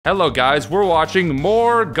Hello guys, we're watching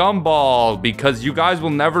more Gumball because you guys will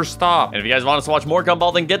never stop. And if you guys want us to watch more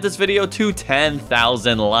Gumball, then get this video to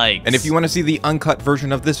 10,000 likes. And if you want to see the uncut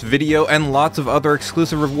version of this video and lots of other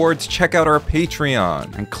exclusive rewards, check out our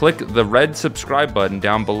Patreon. And click the red subscribe button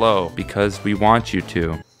down below because we want you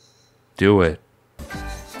to. Do it.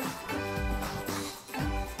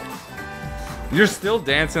 You're still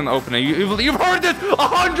dancing in the opening. You've heard this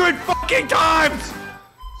 100 fucking times!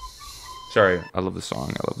 Sorry, I love the song.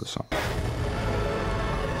 I love the song.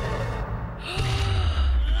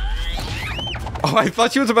 Oh, I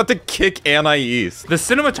thought she was about to kick Anais. The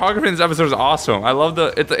cinematography in this episode is awesome. I love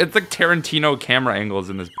the it's like Tarantino camera angles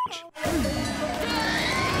in this bitch.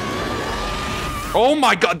 Oh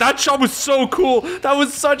my god, that shot was so cool. That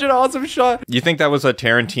was such an awesome shot. You think that was a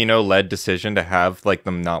Tarantino-led decision to have like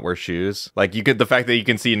them not wear shoes? Like the fact that you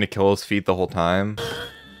can see Nicole's feet the whole time.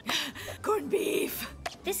 Corned beef.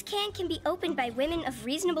 This can be opened by women of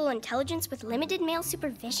reasonable intelligence with limited male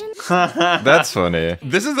supervision. That's funny.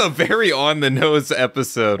 This is a very on-the-nose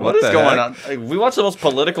episode. What is going on? Like, we watch the most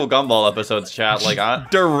political Gumball episodes, chat.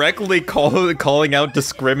 Like, directly calling out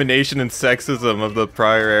discrimination and sexism of the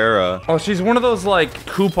prior era. Oh, she's one of those like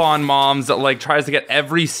coupon moms that like tries to get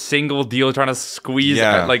every single deal, trying to squeeze.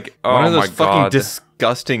 Yeah, like oh one of those my fucking god,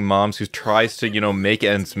 disgusting moms who tries to make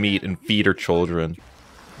ends meet and feed her children.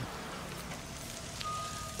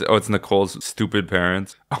 Oh, it's Nicole's stupid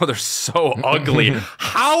parents. Oh, they're so ugly.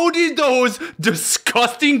 How did those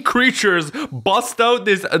disgusting creatures bust out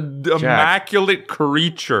this immaculate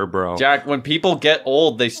creature, bro? Jack, when people get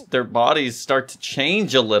old, their bodies start to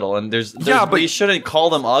change a little, and but we shouldn't call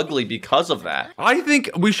them ugly because of that. I think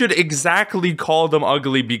we should exactly call them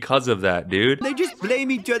ugly because of that, dude. They just blame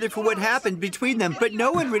each other for what happened between them, but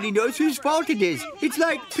no one really knows whose fault it is. It's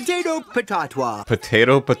like potato patatois.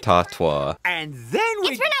 Potato patatois. And then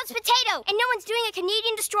It's pronounced potato, and no one's doing a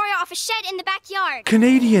Canadian destroyer off a shed in the backyard.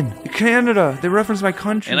 Canadian, Canada. They reference my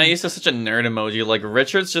country. And I used to such a nerd emoji. Like,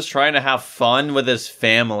 Richard's just trying to have fun with his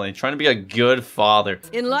family, trying to be a good father.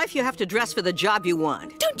 In life, you have to dress for the job you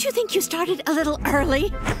want. Don't you think you started a little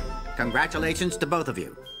early? Congratulations to both of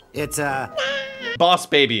you. It's, Boss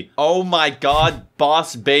Baby. Oh my god,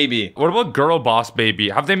 Boss Baby. What about Girl Boss Baby?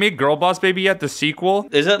 Have they made Girl Boss Baby yet, the sequel?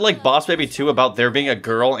 Is it like Boss Baby 2 about there being a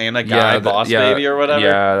girl and a guy Boss Baby or whatever?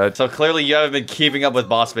 Yeah. So clearly you haven't been keeping up with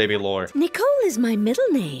Boss Baby lore. Nicole is my middle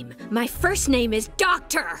name. My first name is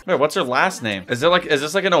Doctor. Wait, what's her last name? Is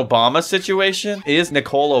this like an Obama situation? Is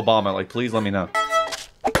Nicole Obama? Like, please let me know.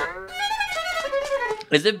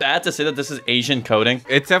 Is it bad to say that this is Asian coding?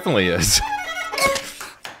 It definitely is.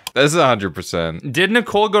 This is 100%. Did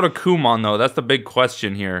Nicole go to Kumon though? That's the big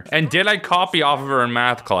question here. And did I copy off of her in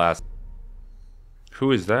math class?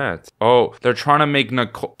 Who is that? Oh, they're trying to make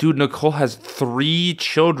Nicole. Dude, Nicole has 3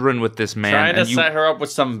 children with this man. Trying to set her up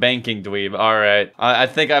with some banking dweeb. All right. I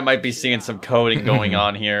think I might be seeing some coding going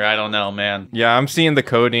on here. I don't know, man. Yeah, I'm seeing the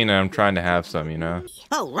coding and I'm trying to have some,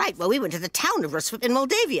 Oh, right. Well, we went to the town of Ripoff in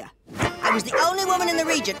Moldavia. I was the only woman in the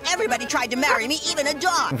region. Everybody tried to marry me, even a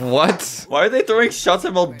dog. What? Why are they throwing shots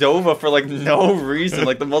at Moldova for like no reason?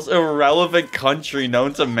 Like the most irrelevant country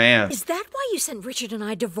known to man. Is that why you sent Richard and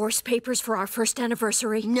I divorce papers for our first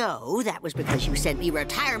anniversary? No, that was because you sent me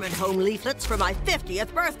retirement home leaflets for my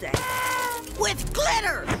 50th birthday. With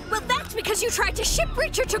glitter! Well, that's because you tried to ship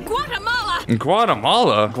Richard to Guatemala.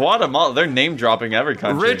 Guatemala? Guatemala, they're name dropping every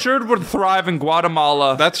country. Richard would thrive in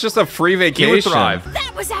Guatemala. That's just a free vacation. He would thrive.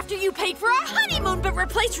 That was after you paid for our honeymoon but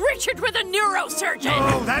replaced Richard with a neurosurgeon.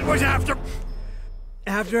 oh, that was after...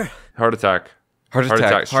 Heart attack. Heart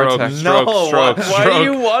attack. Stroke. Why do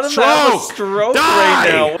you want him to have a stroke right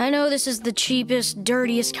now? I know this is the cheapest,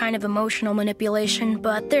 dirtiest kind of emotional manipulation,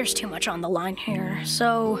 but there's too much on the line here,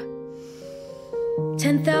 so...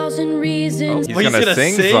 10,000 reasons. He's He's gonna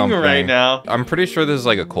sing sing something right now. I'm pretty sure this is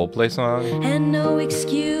like a Coldplay song. And no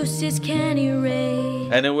excuses can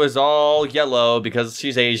erase. And it was all yellow because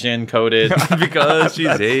she's Asian coded. Because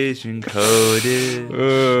she's Asian coded.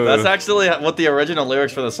 That's actually what the original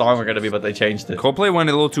lyrics for the song were gonna be, but they changed it. Coldplay went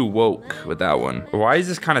a little too woke with that one. Why is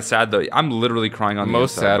this kind of sad though? I'm literally crying on the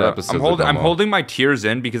Most inside, sad bro. episodes I'm holding my tears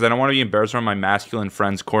in because I don't want to be embarrassed around my masculine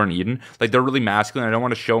friends, Core and Eden. Like they're really masculine. I don't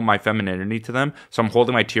want to show my femininity to them, so I'm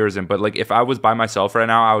holding my tears in. But like if I was by myself right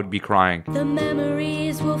now, I would be crying. The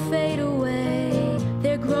memories will fade away.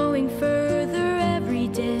 They're growing further every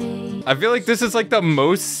day. I feel like this is like the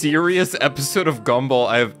most serious episode of Gumball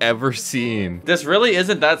I've ever seen. This really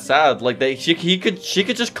isn't that sad. Like she could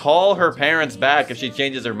just call her parents back if she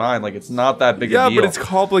changes her mind. Like it's not that big a deal. Yeah, but it's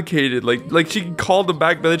complicated. Like she can call them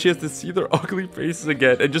back, but then she has to see their ugly faces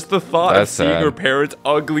again. And just the thought of seeing her parents'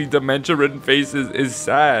 ugly, dementia-ridden faces is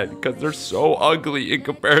sad because they're so ugly in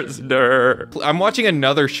comparison to her. I'm watching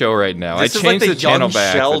another show right now. This I changed is like the channel young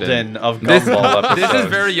back. Sheldon of Gumball episodes. This is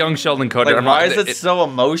very young Sheldon coded. Like, why is it so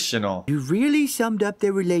emotional? You really summed up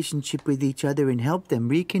their relationship with each other and helped them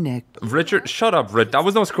reconnect. Richard, shut up, Rich. That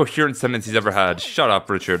was the most coherent sentence he's ever had. Shut up,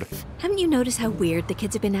 Richard. Haven't you noticed how weird the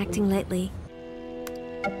kids have been acting lately?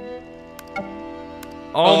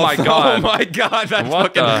 Oh my god. Oh my god, that's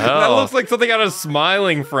What the hell? That looks like something out of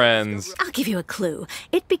Smiling Friends. I'll give you a clue.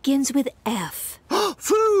 It begins with F.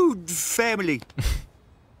 Food family.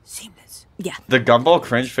 Seamless. Yeah. The Gumball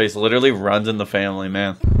cringe face literally runs in the family,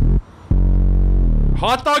 man.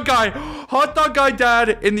 Hot dog guy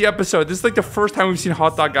dad in the episode. This is like the first time we've seen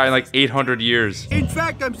hot dog guy in like 800 years. In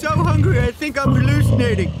fact, I'm so hungry I think I'm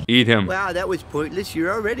hallucinating. Eat him. Wow, that was pointless.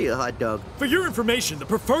 You're already a hot dog. For your information, the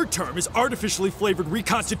preferred term is artificially flavored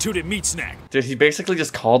reconstituted meat snack. Dude, he basically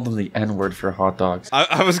just called them the N-word for hot dogs.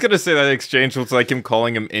 I was gonna say that exchange was like him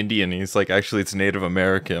calling him Indian. He's like, actually, it's Native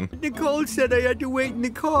American. Nicole said I had to wait in the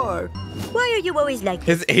car. Why are you always like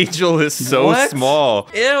His angel is so What? small.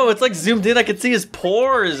 Ew, it's like zoomed in. I can see his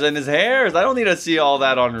pores and his hairs. I don't need to see all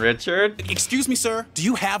that on Richard. Excuse me, sir. Do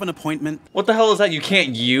you have an appointment? What the hell is that? You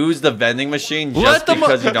can't use the vending machine just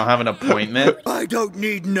because you don't have an appointment? I don't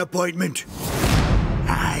need an appointment.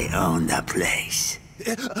 I own the place.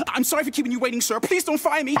 I'm sorry for keeping you waiting, sir. Please don't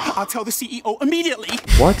fire me. I'll tell the CEO immediately.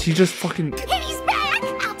 What? He just fucking... He's back!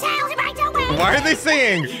 I'll tell him right away! Why are they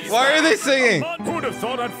singing? Why are they singing? Who would have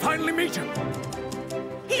thought I'd finally meet him?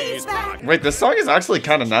 He's back! Wait, this song is actually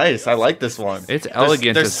kind of nice. I like this one. It's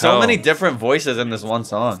elegant There's as so hell. many different voices in this one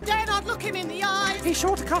song. Dare not look him in the eyes! Be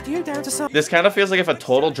sure to cut you down to some. This kind of feels like if a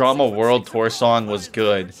Total Drama World Tour song was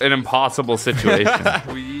good. An impossible situation.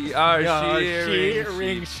 We are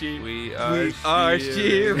shearing sheep. We are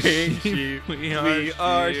shearing sheep. We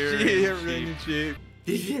are shearing sheep.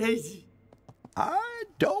 I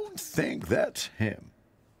don't think that's him.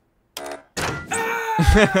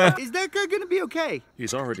 Is that guy gonna be okay?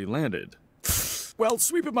 He's already landed. Well,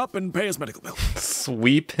 sweep him up and pay his medical bill.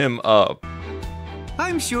 Sweep him up.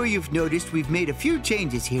 I'm sure you've noticed we've made a few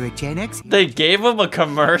changes here at Gen X. They gave him a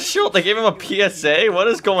commercial? They gave him a PSA? What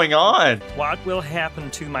is going on? What will happen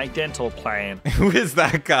to my dental plan? Who is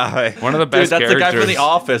that guy? One of the best Dude, that's the guy characters. from The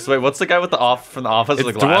Office. Wait, what's the guy with the from The Office with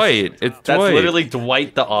It's the glass? Dwight. It's That's Dwight. literally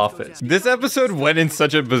Dwight the Office. This episode went in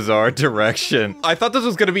such a bizarre direction. I thought this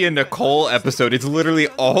was gonna be a Nicole episode. It's literally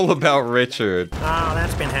all about Richard. Oh,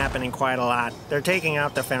 that's been happening quite a lot. They're taking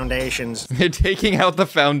out the foundations. They're taking out the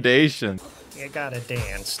foundation. You gotta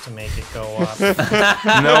dance to make it go up.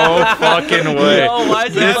 No fucking way. No, why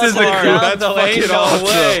is This is the crew. That's no, fucking ain't no awesome.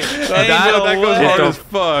 way. That goes way. hard as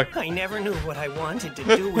fuck. I never knew what I wanted to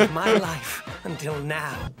do with my life until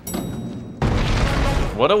now.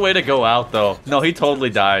 What a way to go out, though. No, he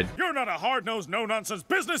totally died. You're not a hard-nosed, no-nonsense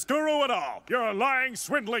business guru at all. You're a lying,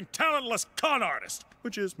 swindling, talentless con artist.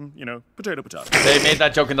 Which is, you know, potato. They made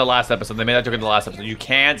that joke in the last episode. You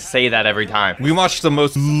can't say that every time. We watched the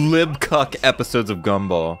most libcuck episodes of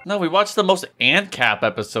Gumball. No, we watched the most ant cap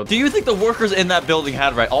episode. Do you think the workers in that building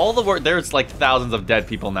had right? All the work, there's like thousands of dead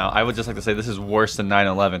people now. I would just like to say this is worse than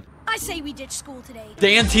 9/11. I say we ditch school today.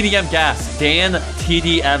 Dan TDM gas. Dan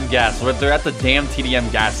TDM gas. They're at the damn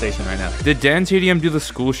TDM gas station right now. Did Dan TDM do the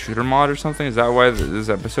school shooter mod or something? Is that why this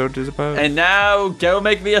episode is about? And now, go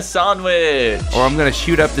make me a sandwich. Or I'm gonna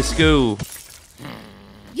shoot up the school.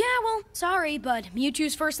 Yeah, well, sorry, but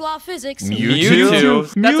Mewtwo's first law of physics.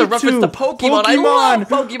 Mewtwo? That's a reference to Pokemon. I love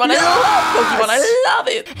Pokemon. I love Pokemon. I love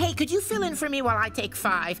it. Hey, could you fill in for me while I take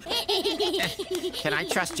 5? Can I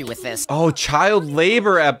trust you with this? Oh, child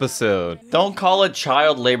labor episode. Don't call it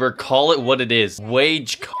child labor. Call it what it is.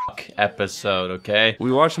 Wage cock episode, okay?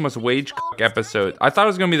 We watched the most wage episode. I thought it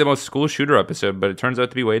was gonna be the most school shooter episode, but it turns out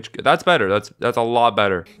to be wage. That's better. That's a lot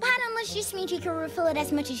better. That unless just means you can refill it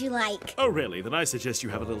as much as you like. Oh, really? Then I suggest you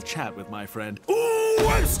have a little chat with my friend. Ooh,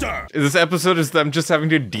 Webster! This episode is them just having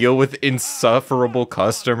to deal with insufferable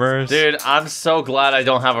customers. Dude, I'm so glad I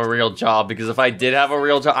don't have a real job, because if I did have a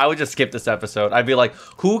real job, I would just skip this episode. I'd be like,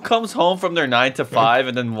 who comes home from their 9 to 5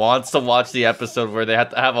 and then wants to watch the episode where they have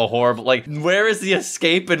to have a horrible, like, where is the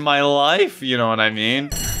escape in my life? You know what I mean?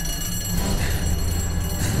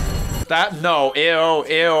 No,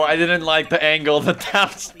 ew, I didn't like the angle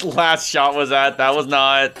that last shot was at. That was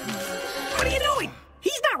not. What are you doing?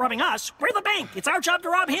 He's not robbing us. We're the bank. It's our job to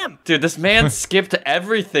rob him. Dude, this man skipped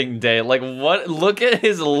everything day. Like, what? Look at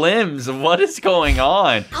his limbs. What is going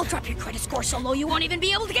on? I'll drop your credit score so low you won't even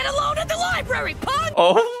be able to get a loan at the library, punk!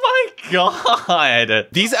 Oh my god.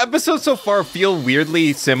 These episodes so far feel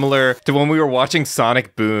weirdly similar to when we were watching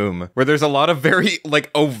Sonic Boom, where there's a lot of very, like,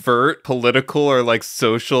 overt political or, like,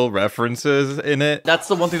 social references in it. That's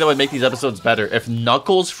the one thing that would make these episodes better. If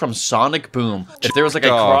Knuckles from Sonic Boom, if there was, like, a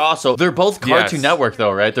crossover. They're both Cartoon Network,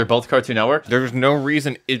 though, right? They're both Cartoon Network? There's no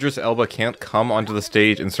reason Idris Elba can't come onto the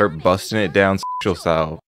stage and start busting it down social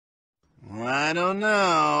style. I don't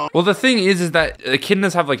know. Well, the thing is that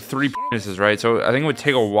echidnas have like 3 penises, right? So I think it would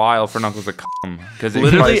take a while for Knuckles to come. Because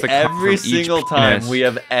literally every single time we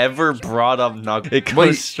have ever brought up Knuckles, it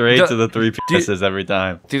goes straight to the 3 penises every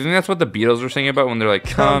time. Do you think that's what the Beatles were singing about when they're like,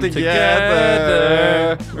 come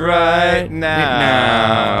together right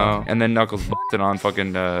now? And then Knuckles busted on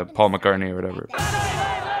fucking Paul McCartney or whatever.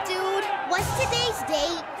 Dude, what's today's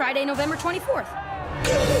date? Friday, November 24th.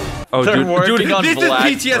 Oh, They're dude, working on this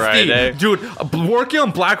Black is PTSD. Friday. Dude, working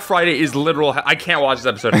on Black Friday is literal. I can't watch this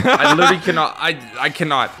episode. I literally cannot. I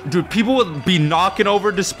cannot. Dude, people would be knocking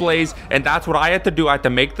over displays, and that's what I had to do. I had to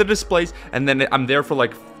make the displays, and then I'm there for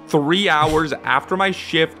like 3 hours after my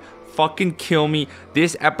shift. Fucking kill me.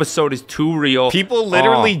 This episode is too real. People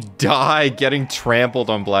literally die getting trampled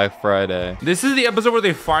on Black Friday. This is the episode where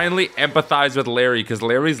they finally empathize with Larry because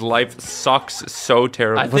Larry's life sucks so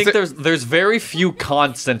terribly. I think there's very few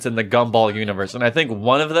constants in the Gumball universe, and I think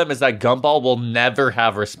one of them is that Gumball will never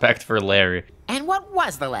have respect for Larry. And what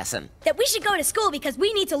was the lesson? That we should go to school because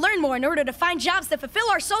we need to learn more in order to find jobs that fulfill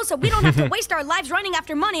our souls so we don't have to waste our lives running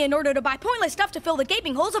after money in order to buy pointless stuff to fill the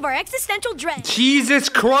gaping holes of our existential dread. Jesus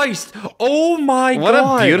Christ. Oh my God. What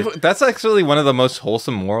a beautiful... That's actually one of the most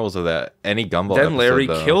wholesome morals of that any Gumball Then episode, Larry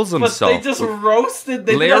though. kills himself. But they just roasted...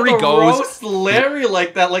 They Larry never goes... roast Larry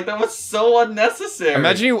like that. Like, that was so unnecessary.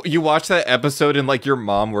 Imagine you watch that episode and, like, your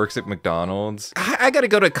mom works at McDonald's. I gotta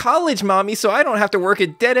go to college, Mommy, so I don't have to work a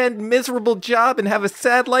dead-end, miserable job and have a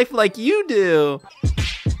sad life like you do.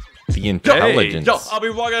 The intelligence. Yo, I'll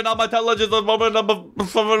be walking on my intelligence the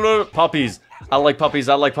moment. Puppies. I like puppies.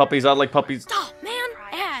 I like puppies. I like puppies. Oh, man.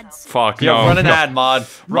 Ads. Fuck, Yo, no. run an ad, mod.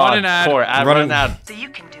 Run an ad. Run an ad. So you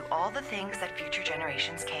can do all the things that future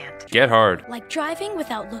generations can't. Get hard. Like driving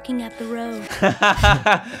without looking at the road.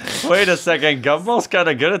 Wait a second. Gumball's kind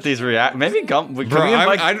of good at these react. Maybe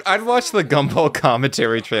I'd watch the Gumball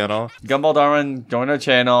commentary channel. Gumball Darwin, join our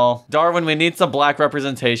channel. Darwin, we need some black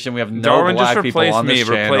representation. We have no Darwin, black just people on this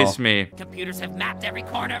channel. Replace me. Computers have mapped every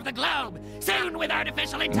corner of the globe. Soon with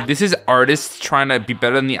artificial intelligence. This is artists trying to be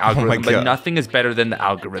better than the algorithm, but God. nothing is better than the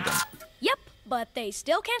algorithm. Yep, but they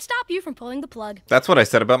still can't stop you from pulling the plug. That's what I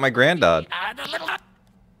said about my granddad.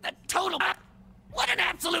 The total. What an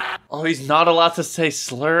absolute. Oh, he's not allowed to say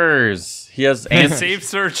slurs. He has Save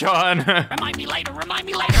search on. Remind me later. Remind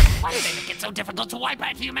me later. Why did they make it so difficult to wipe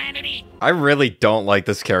out humanity? I really don't like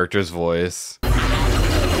this character's voice.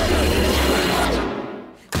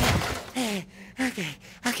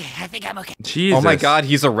 Okay, I think I'm okay. Jesus. Oh my God,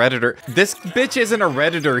 he's a Redditor. This bitch isn't a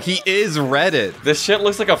Redditor. He is Reddit. This shit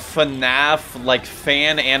looks like a FNAF like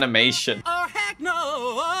fan animation. Oh, heck no!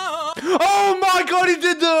 Oh my God, he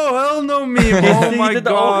did the hell no meme. Oh my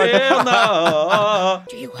God. Hell no.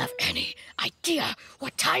 Do you have any idea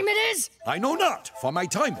what time it is? I know not, for my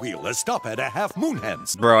time wheel has stopped at a half moon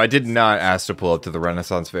hence. Bro, I did not ask to pull up to the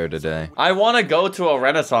Renaissance Fair today. I want to go to a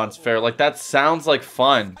Renaissance fair. Like, that sounds like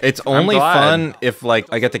fun. It's only fun if, like,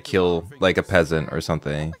 I get to kill, like, a peasant or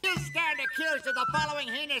something. You stand accused of the following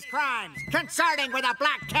heinous crimes. Consorting with a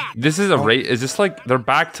black cat. This is a rate. Is this like they're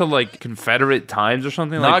back to like Confederate times or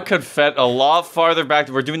something? Not like Confed. A lot farther back.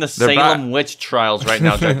 We're doing the Salem witch trials right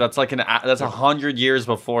now, Jack. That's like that's 100 years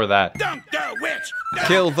before that. Dunk the witch!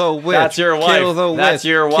 Kill the witch. That's your wife. Kill the witch. That's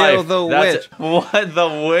your wife. Kill the witch. What?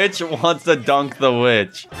 The witch wants to dunk the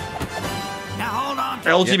witch. Now hold on.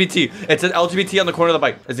 LGBT. It says LGBT on the corner of the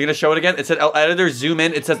bike. Is it gonna show it again? It said editor zoom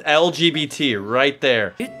in. It says LGBT right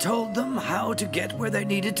there. It told them how to get where they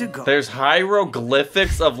needed to go. There's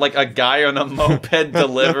hieroglyphics of like a guy on a moped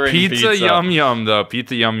delivering pizza. Yum yum though.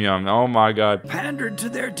 Pizza yum yum. Oh my God. Pandered to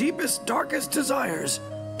their deepest, darkest desires.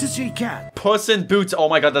 To see cat. Puss in Boots. Oh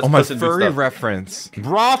my God, that's Puss in Boots furry stuff. reference.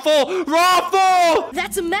 Raffle! Raffle!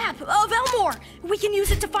 That's a map of Elmore. We can use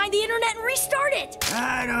it to find the internet and restart it.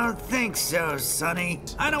 I don't think so, Sonny.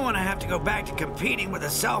 I don't want to have to go back to competing with a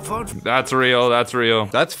cell phone. That's real. That's real.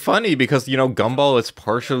 That's funny because, you know, Gumball is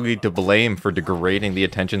partially to blame for degrading the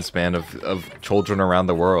attention span of children around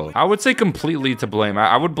the world. I would say completely to blame.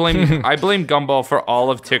 I would blame. I blame Gumball for all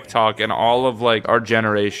of TikTok and all of like our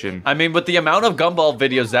generation. I mean, with the amount of Gumball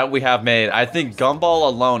videos characters that we have made, I think Gumball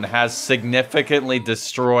alone has significantly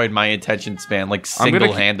destroyed my attention span, like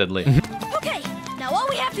single-handedly. Okay, now all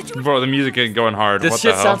we have to do is... Bro, the music ain't going hard. This What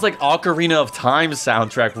shit the hell? sounds like Ocarina of Time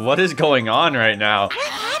soundtrack. What is going on right now? What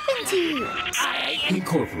happened to you?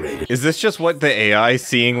 Incorporated. Is this just what the AI is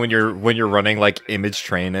seeing when you're running like image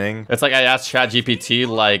training? It's like I asked ChatGPT,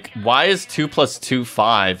 like, why is 2 + 2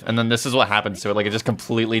 5? And then this is what happens to it. Like, it just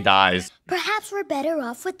completely dies. Perhaps we're better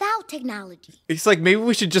off without technology. It's like, maybe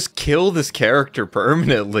we should just kill this character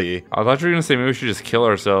permanently. I thought you were gonna say maybe we should just kill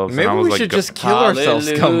ourselves. Maybe and I was we like, should just kill ourselves,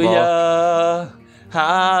 Gumball.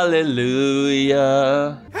 Hallelujah.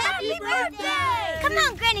 Happy birthday! Come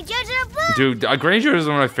on, Granny Jojo. Dude, Granger is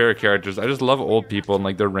one of my favorite characters. I just love old people and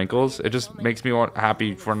like their wrinkles. It just makes me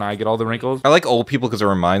happy for when I get all the wrinkles. I like old people because it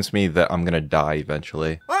reminds me that I'm gonna die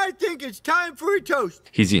eventually. I think it's time for a toast.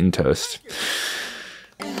 He's eating toast.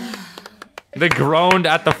 They groaned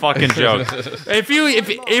at the fucking joke.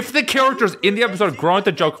 If the characters in the episode groan at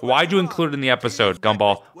the joke, why'd you include it in the episode,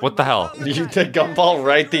 Gumball? What the hell? You did Gumball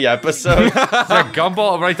write the episode? Yeah,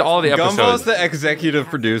 Gumball writes all the episodes. Gumball's the executive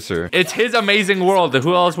producer. It's his amazing world.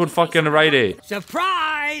 Who else would fucking write it?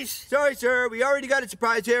 Surprise! Sorry, sir. We already got a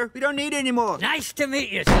surprise here. We don't need any more. Nice to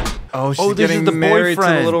meet you, sir. Oh, she's this is getting the married to the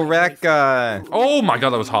boyfriend. little rat guy. Oh my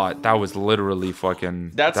god, that was hot. That was literally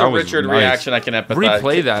fucking... That's that a was Richard nice. reaction I can empathize.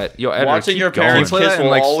 Replay that. Yo, editor, Watching keep your going. parents Play kiss that in,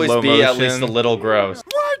 will like, always slow be at motion. least a little gross.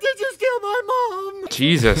 Why did you steal my mom?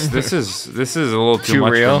 Jesus, this is a little too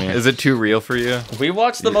much real? for me. Is it too real for you? We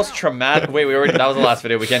watched the most traumatic... Wait, that was the last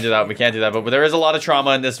video. We can't do that. We can't do that. But there is a lot of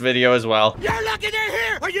trauma in this video as well. You're lucky they're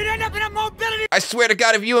here, or you'd end up in a mobility. I swear to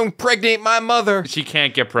God, if you impregnate my mother. She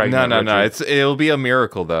can't get pregnant. No. Richard. It'll be a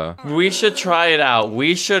miracle though. We should try it out.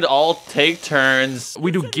 We should all take turns.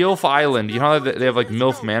 We do Gilf Island. You know how they have like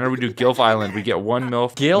MILF Manor? We do Gilf Island. We get one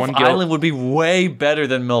MILF. Gilf Island would be way better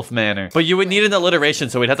than MILF Manor. But you would need an alliteration,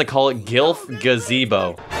 so we'd have to call it Gilf Gazebo.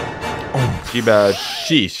 Too bad.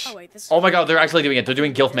 Sheesh. Oh my god, they're actually doing it. They're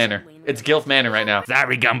doing Gilf Manor. It's Gilf Manor right now.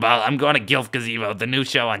 Sorry, Gumball. I'm going to Gilf Gazebo, the new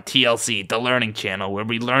show on TLC, the Learning Channel, where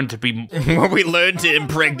we learn to be... Where we learn to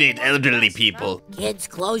impregnate elderly people. Kids,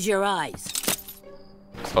 close your eyes.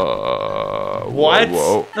 What?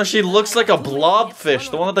 Whoa. No, she looks like a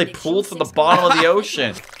blobfish, the one that they pulled from the bottom of the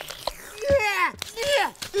ocean.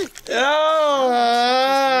 Oh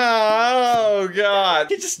god.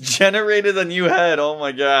 He just generated a new head. Oh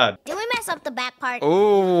my god. Did we mess up the back part?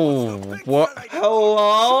 Oh, what?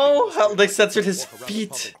 Hello? They censored his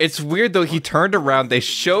feet. It's weird though. He turned around, they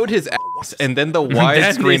showed his ass, and then the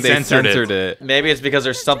widescreen they censored it. Maybe it's because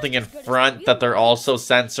there's something in front that they're also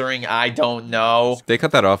censoring. I don't know. They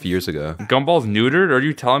cut that off years ago. Gumball's neutered? Are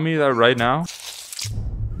you telling me that right now?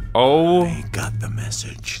 Oh. They got the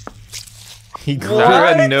message. He grew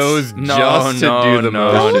a nose just to do the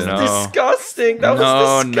motion. That was disgusting. That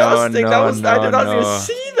was disgusting. I did not even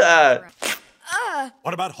see that.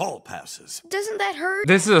 What about hall passes? Doesn't that hurt?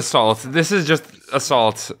 This is assault. This is just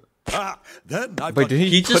assault. Then I Wait, did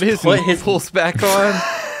he just put his nipples back on?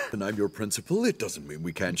 And I'm your principal. It doesn't mean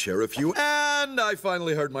we can't share a few. And I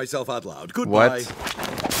finally heard myself out loud. Goodbye. What?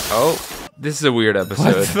 Oh, this is a weird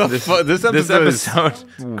episode. This episode is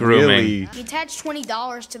grooming. really... He attached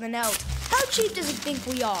 $20 to the note. How cheap does he think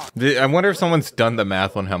we are? I wonder if someone's done the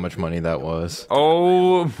math on how much money that was.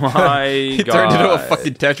 Oh my He god. turned into a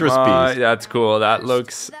fucking Tetris piece. That's cool. That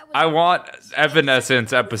looks... I want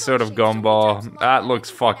Evanescence episode of Gumball. That looks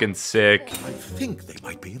fucking sick. I think they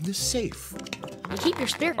might be in this safe. Keep your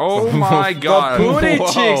spirit. Oh my god. Booty Whoa.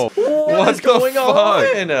 cheeks. What's the going fuck?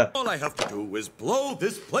 on? All I have to do is blow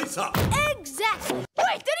this place up. Exactly.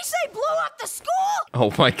 Wait, did he say blow up the school?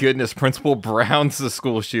 Oh my goodness, Principal Brown's the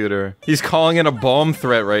school shooter. He's calling it a bomb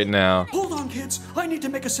threat right now. Hold on, kids. I need to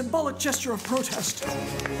make a symbolic gesture of protest.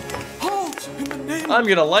 Halt in the name I'm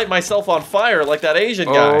gonna light myself on fire like that Asian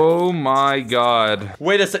guy. Oh my god.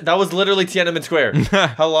 Wait a sec. That was literally Tiananmen Square.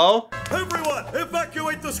 Hello? Everyone,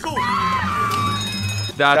 evacuate the school!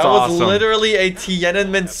 That's that awesome. was literally a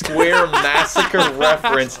Tiananmen Square massacre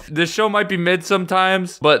reference. This show might be mid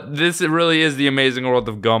sometimes, but this really is the amazing world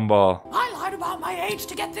of Gumball. I lied about my age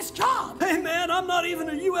to get this job. Hey man, I'm not even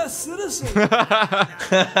a U.S. citizen. What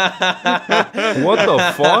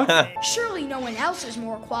the fuck? Surely no one else is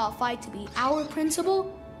more qualified to be our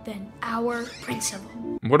principal than our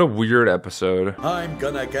principal. What a weird episode. I'm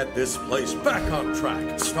gonna get this place back on track.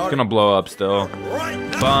 It's gonna blow up still. Right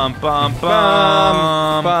now. Bum bum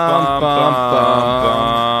bum bum bum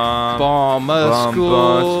bum Bomb a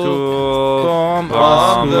school.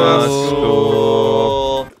 Bomb the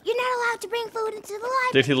school. You're not allowed to bring food into the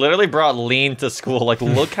library. Dude, he literally brought lean to school. Like,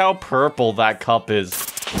 look how purple that cup is.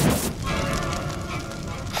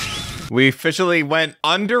 We officially went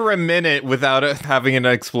under a minute without having an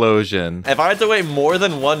explosion. If I had to wait more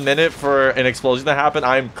than 1 minute for an explosion to happen,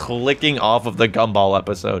 I'm clicking off of the Gumball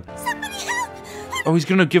episode. Oh, he's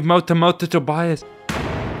gonna give mouth to Tobias.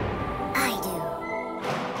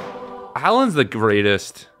 Alan's the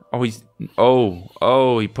greatest.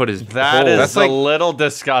 Oh, he put his. That's a little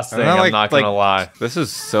disgusting. I'm not gonna lie. This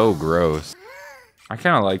is so gross. I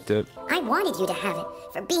kind of liked it. I wanted you to have it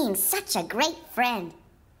for being such a great friend.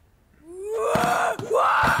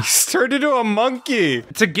 He's turned into a monkey.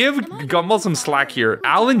 To give Gumball some slack here,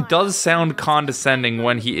 Alan does sound condescending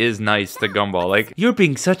when he is nice to Gumball. Like, you're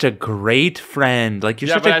being such a great friend. Like, you're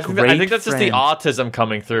such a great friend. I think that's just the autism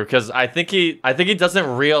coming through, because I think he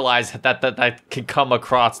doesn't realize that can come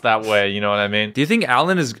across that way. You know what I mean? Do you think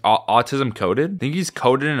Alan is autism coded? Think he's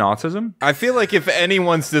coded in autism? I feel like if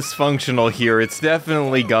anyone's dysfunctional here, it's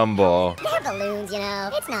definitely Gumball. They're balloons, you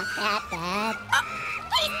know. It's not that bad.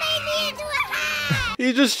 He's made me into a hat!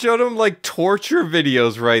 He just showed him like torture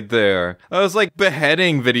videos right there. That was like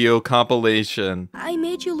beheading video compilation. I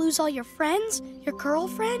made you lose all your friends, your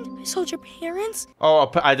girlfriend, I sold your parents.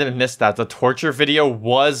 Oh, I didn't miss that. The torture video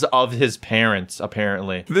was of his parents,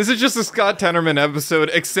 apparently. This is just a Scott Tenorman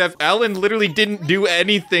episode, except Alan literally didn't do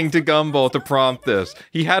anything to Gumball to prompt this.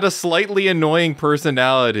 He had a slightly annoying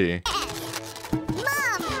personality.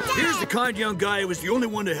 Here's the kind young guy who was the only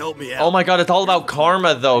one to help me out. Oh my god, it's all about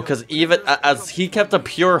karma though, because even as he kept a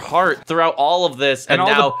pure heart throughout all of this, and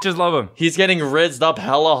now just love him. He's getting rizzed up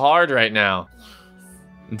hella hard right now.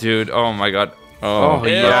 Dude, oh my god. Oh,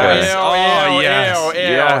 yes.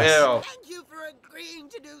 Ew. Thank you for agreeing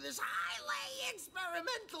to do this highly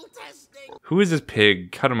experimental testing. Who is this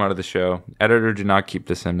pig? Cut him out of the show. Editor, do not keep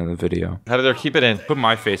this in the video. Editor, keep it in. Put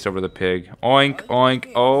my face over the pig. Oink,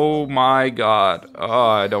 oink. Oh my god. Oh,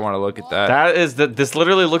 I don't want to look at that. This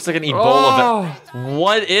literally looks like an Ebola.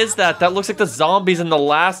 What is that? That looks like the zombies in the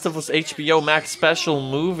Last of Us HBO Max special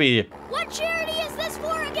movie. What charity is this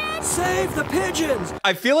for again? Save the pigeons!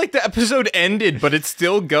 I feel like the episode ended, but it's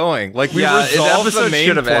still going. Like, we Yeah, resolved the the main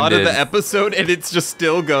should have plot ended. of the episode, and it's just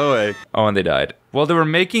still going. Oh, and they died. Well, they were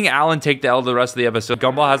making Alan take the L the rest of the episode.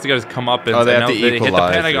 Gumball has to get his comeuppance. Oh, they have to hit the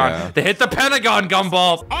equalize, Pentagon. yeah. They hit the Pentagon,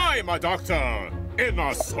 Gumball! I'm a doctor in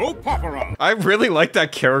a soap opera. I really like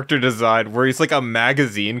that character design where he's like a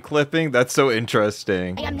magazine clipping. That's so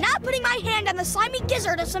interesting. I am not putting my hand on the slimy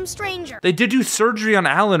gizzard of some stranger. They did do surgery on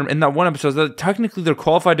Alan in that one episode. So technically, they're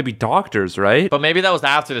qualified to be doctors, right? But maybe that was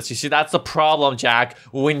after this. You see, that's the problem, Jack.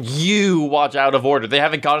 When you watch Out of Order, they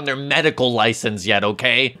haven't gotten their medical license yet,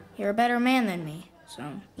 okay? You're a better man than me. So,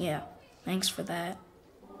 yeah, thanks for that.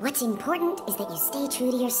 What's important is that you stay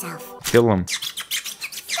true to yourself. Kill him.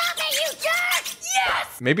 Stop it, you jerk!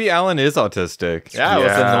 Yes! Maybe Alan is autistic. Yeah, it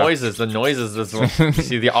was the noises. The noises. You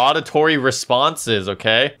see, the auditory responses,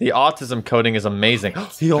 okay? The autism coding is amazing.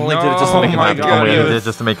 He only did it just to make him happy. God, He did it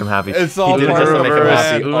just to make him happy. It's all he did it part just to of make him the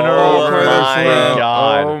happy. plan. Oh Part of the my plan.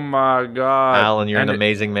 god. Oh my god. Alan, you're an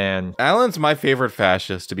amazing man. Alan's my favorite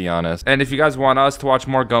fascist, to be honest. And if you guys want us to watch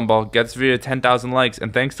more Gumball, get this video to 10,000 likes.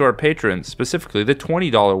 And thanks to our patrons, specifically the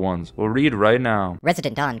 $20 ones. We'll read right now.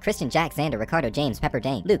 Resident Don, Christian, Jack, Xander, Ricardo, James, Pepper,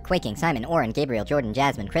 Dane, Luke, Quaking, Simon, Oren, Gabriel, Jordan,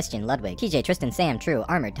 Jasmine, Christian, Ludwig, TJ, Tristan, Sam, True,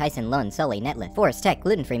 Armored, Tyson, Lund, Sully, Netlith, Forrest, Tech,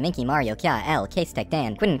 Gluten-Free, Minky, Mario, Kya, L, Case Tech,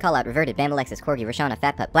 Dan, Quinn, Callout, Reverted, Bambalexis, Corgi, Rashana,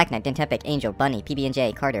 Fat Pup, Black Knight, Dentepic, Angel, Bunny,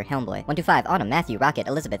 PB&J, Carter, Helmboy, 125, Autumn, Matthew, Rocket,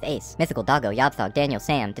 Elizabeth, Ace, Mythical Doggo, Yobthog, Daniel,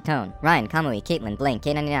 Sam, Detone, Ryan, Kamui, Caitlin, Blank,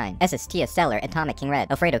 K99, SS, Tia, Stellar, Atomic, King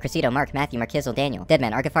Red, Alfredo, Cressito, Mark, Matthew, Markizzle, Daniel,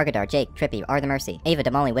 Deadman, Argafargadar, Jake, Trippy, R the Mercy, Ava,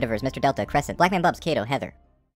 Damali, Whitavers, Mr. Delta, Crescent, Blackman Bubs, Kato, Heather.